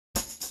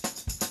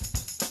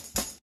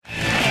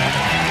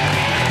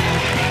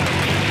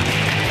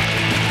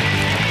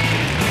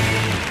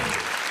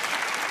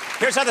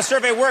Here's how the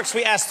survey works.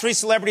 We asked 3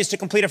 celebrities to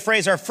complete a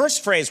phrase. Our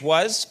first phrase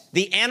was,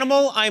 the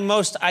animal I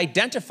most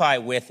identify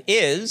with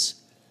is...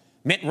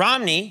 Mitt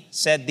Romney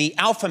said the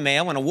alpha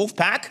male in a wolf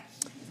pack.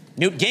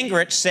 Newt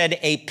Gingrich said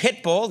a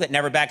pit bull that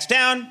never backs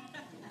down.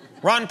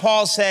 Ron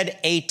Paul said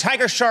a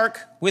tiger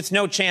shark with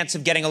no chance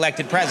of getting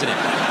elected president.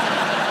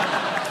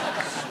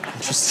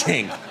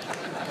 Interesting.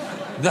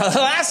 The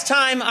last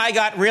time I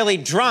got really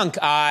drunk,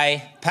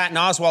 Patton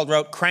Oswalt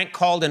wrote, crank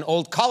called an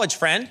old college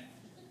friend.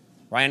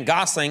 Ryan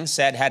Gosling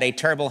said had a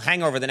terrible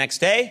hangover the next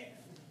day.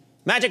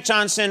 Magic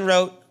Johnson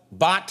wrote,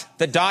 bought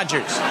the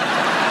Dodgers.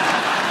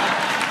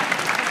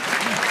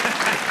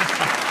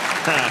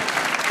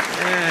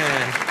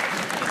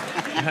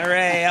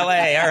 Hooray,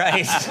 L.A., all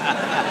right.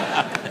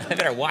 I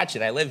better watch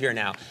it. I live here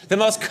now. The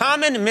most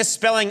common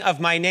misspelling of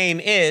my name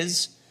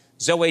is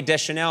Zoe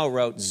Deschanel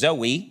wrote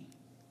Zoe.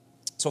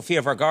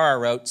 Sofia Vergara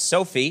wrote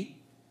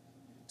Sophie.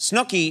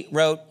 Snooki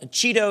wrote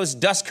Cheetos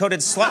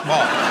dust-coated slut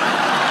ball.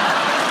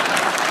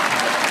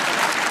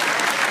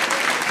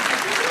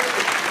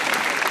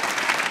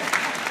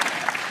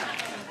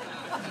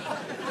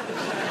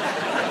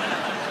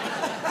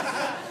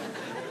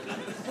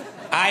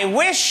 I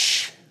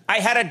wish I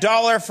had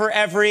 $1 for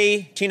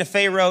every, Tina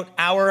Fey wrote,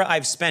 hour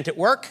I've spent at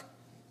work.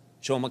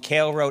 Joel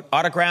McHale wrote,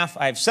 autograph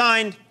I've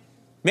signed.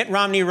 Mitt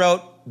Romney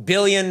wrote, $1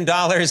 billion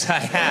I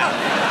have.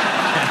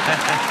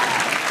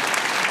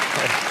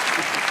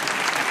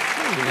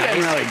 He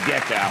didn't really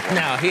get that one.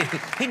 No,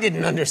 he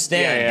didn't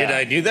understand. Yeah. Did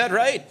I do that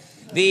right?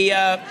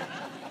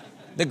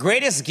 The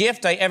greatest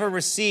gift I ever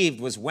received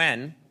was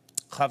when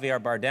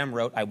Javier Bardem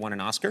wrote, I won an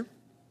Oscar.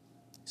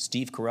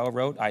 Steve Carell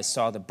wrote, I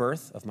saw the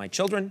birth of my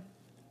children.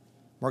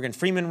 Morgan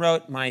Freeman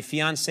wrote, my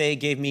fiancé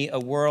gave me a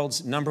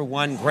world's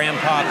 #1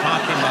 grandpa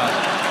coffee mug.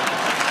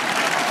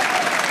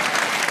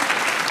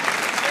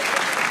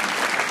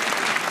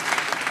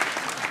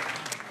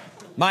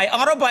 My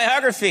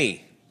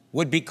autobiography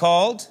would be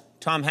called,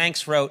 Tom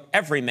Hanks wrote,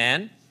 Every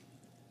Man.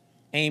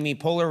 Amy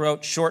Poehler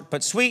wrote, Short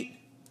but Sweet.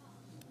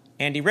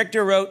 Andy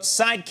Richter wrote,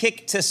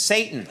 Sidekick to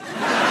Satan.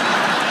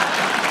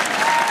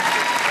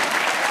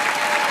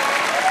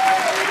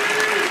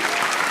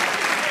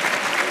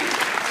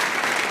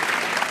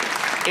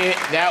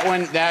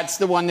 That's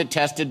the one that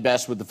tested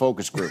best with the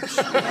focus groups.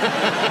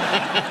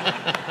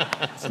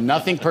 It's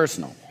nothing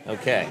personal.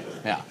 Okay.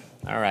 Yeah.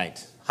 All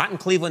right. Hot in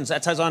Cleveland,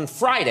 that says on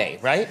Friday,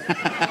 right?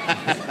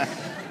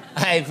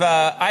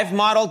 I've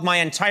modeled my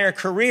entire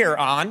career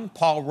on.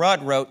 Paul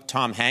Rudd wrote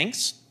Tom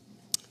Hanks.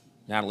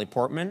 Natalie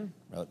Portman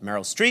wrote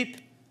Meryl Streep.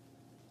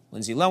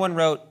 Lindsay Lohan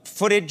wrote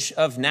footage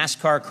of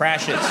NASCAR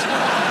crashes.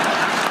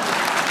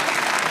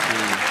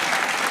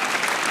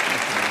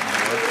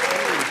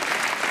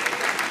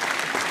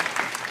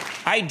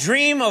 I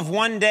dream of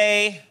one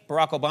day,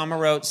 Barack Obama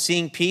wrote,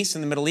 seeing peace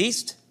in the Middle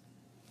East.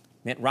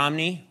 Mitt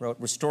Romney wrote,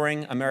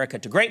 restoring America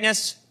to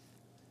greatness.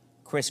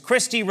 Chris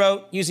Christie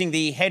wrote, using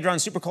the Hadron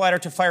Super Collider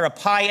to fire a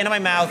pie into my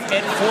mouth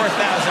at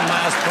 4,000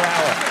 miles per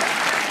hour.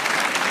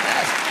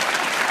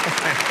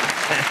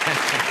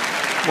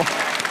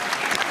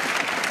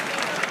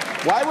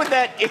 Why would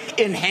that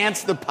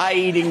enhance the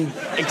pie-eating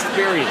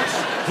experience?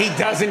 He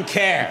doesn't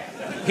care.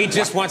 He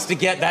just wants to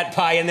get that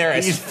pie in there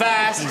as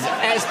fast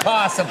as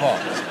possible.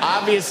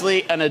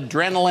 Obviously an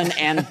adrenaline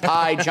and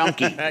pie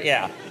junkie.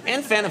 Yeah,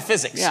 and fan of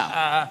physics.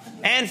 Yeah.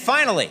 And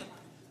finally,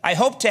 I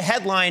hope to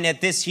headline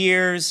at this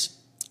year's,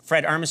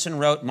 Fred Armisen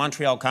wrote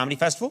Montreal Comedy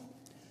Festival.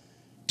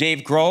 Dave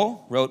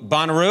Grohl wrote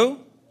Bonnaroo.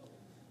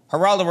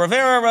 Geraldo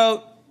Rivera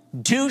wrote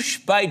Douche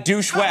by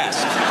Douche West.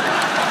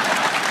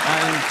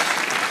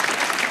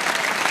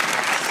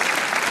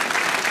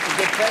 It's a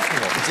good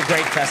festival. It's a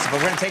great festival.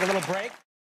 We're going to take a little break.